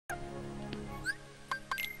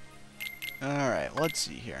Alright, let's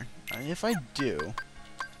see here. If I do...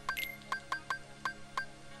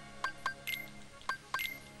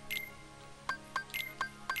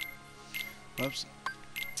 Whoops.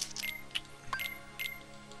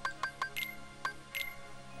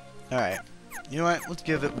 Alright. You know what? Let's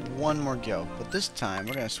give it one more go. But this time,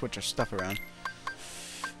 we're going to switch our stuff around.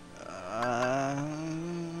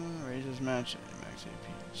 Raises match. Max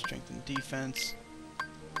AP. Strength and defense.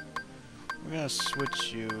 We're going to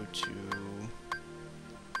switch you to...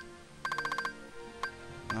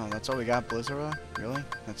 Oh, that's all we got, Blizzard? Really?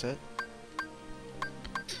 That's it?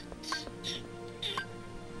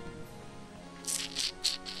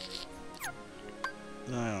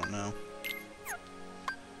 I don't know.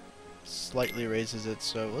 Slightly raises it,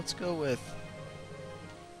 so let's go with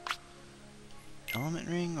Element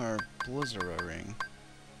Ring or Blizzard Ring.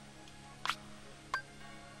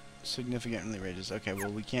 Significantly raises. Okay,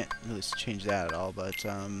 well we can't really change that at all, but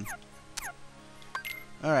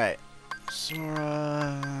alright.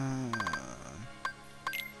 Sora,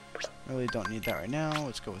 really don't need that right now.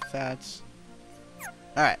 Let's go with that.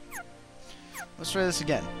 Alright. Let's try this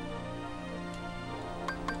again.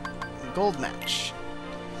 Gold match.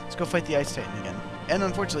 Let's go fight the Ice Titan again. And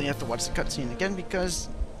unfortunately, you have to watch the cutscene again because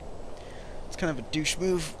it's kind of a douche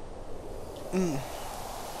move.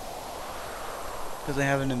 Because I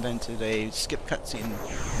haven't invented a skip cutscene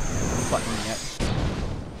button yet.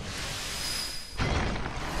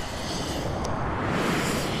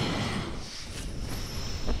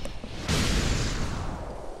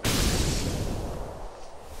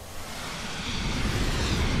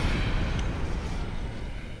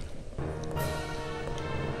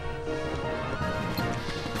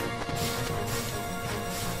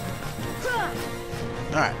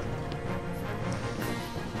 Alright.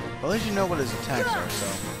 Well, at least you know what his attacks are, so...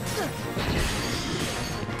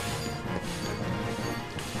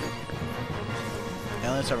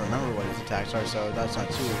 At least I remember what his attacks are, so that's not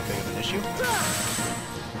too big of an issue.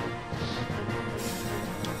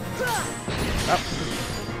 Oh.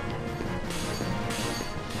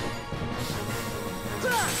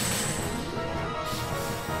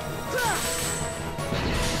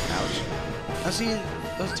 Ouch. Now see,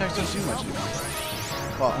 those attacks don't do much anymore.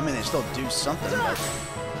 Well, I mean, they still do something, but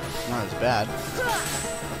not as bad.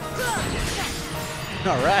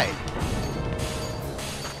 Alright.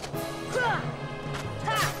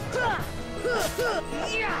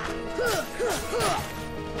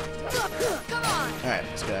 Alright,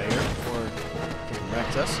 let's get out of here before he can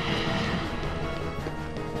wreck us.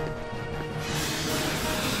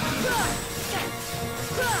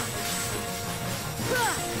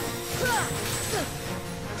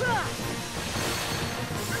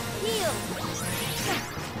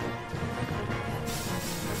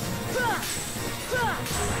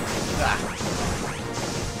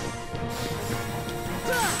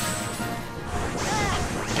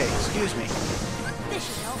 Okay, excuse me.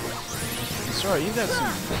 Sorry, you got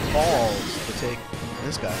some balls to take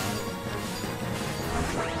this guy on.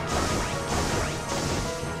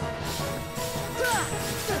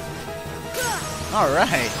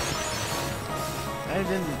 Alright. I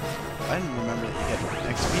didn't remember that you get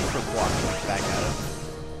XP for blocking back at him.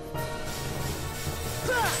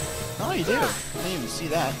 Oh, you do. I didn't even see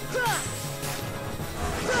that.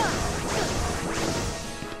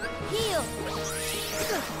 Heal.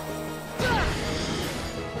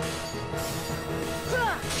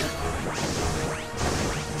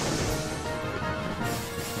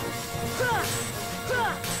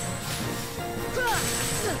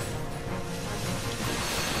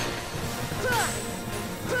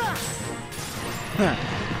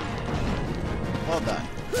 Well done.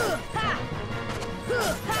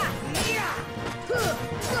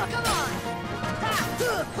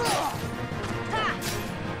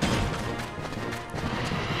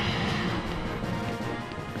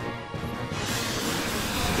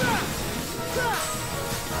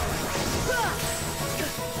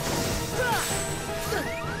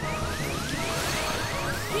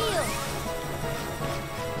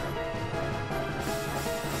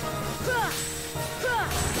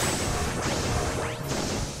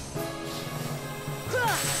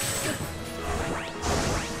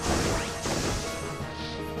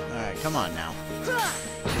 Come on. Come on now.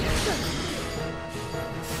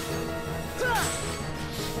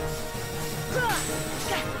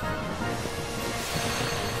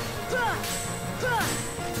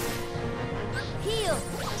 Heal.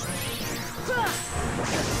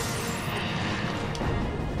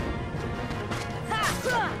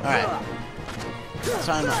 Alright.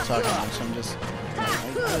 So I'm not talking much, I'm just... I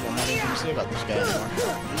really don't have anything to say about this guy anymore.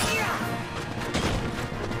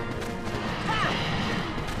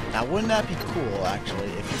 Now, wouldn't that be cool,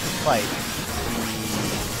 actually, if you could fight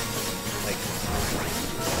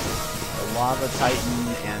the Lava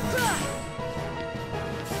Titan and the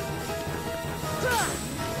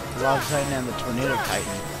Lava Titan and the Tornado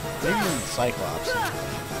Titan, maybe even the Cyclops.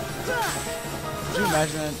 Could you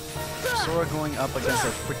imagine that? Sora going up against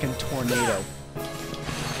a freaking tornado.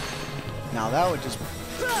 Now that would just...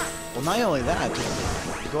 Well, not only that,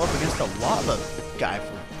 just go up against a lava guy.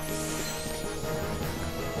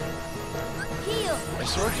 If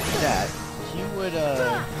Sora could do that, he would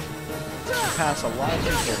pass a lot of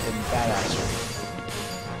people in badassery.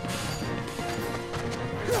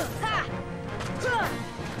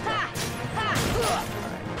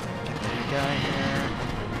 Alright, get the guy here.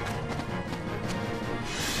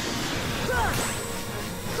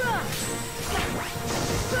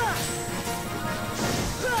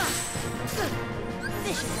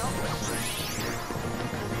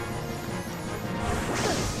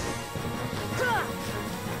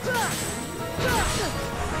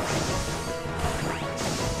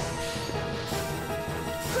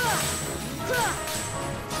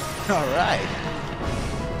 Alright.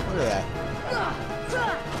 Look at that.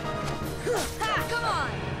 Come on.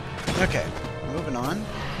 Okay, moving on.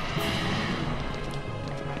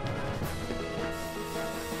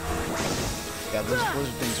 Yeah, those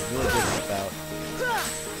blizzard things really did help out.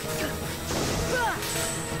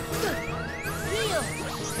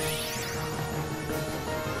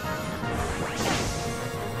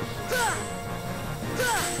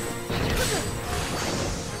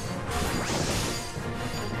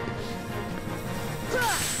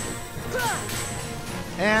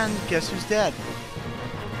 And guess who's dead?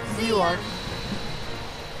 You are.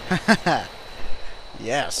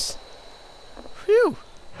 Yes. Whew.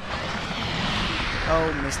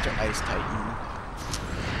 Oh, Mr. Ice Titan.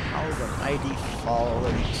 How the mighty fall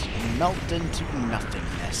and melt into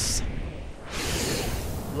nothingness.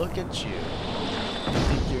 Look at you. You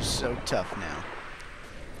think you're so tough now.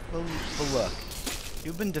 Well, look.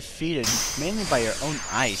 You've been defeated mainly by your own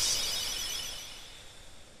ice.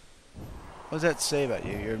 What does that say about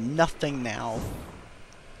you? You're nothing now.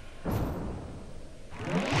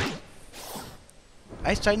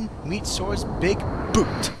 Ice Titan meets Sora's big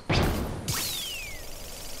boot.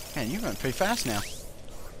 Man, you run pretty fast now.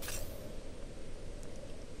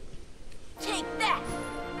 Take that.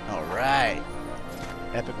 Alright.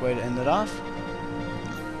 Epic way to end it off.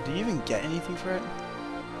 Do you even get anything for it?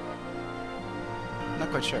 Not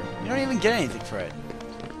quite sure. You don't even get anything for it.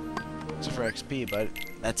 Except for XP, but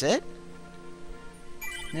that's it?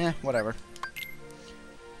 Yeah, whatever.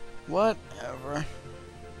 Whatever.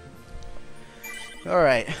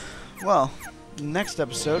 Alright. Well, next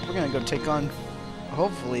episode, we're going to go take on,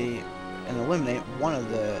 hopefully, and eliminate one of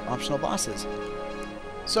the optional bosses.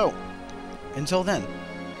 So, until then,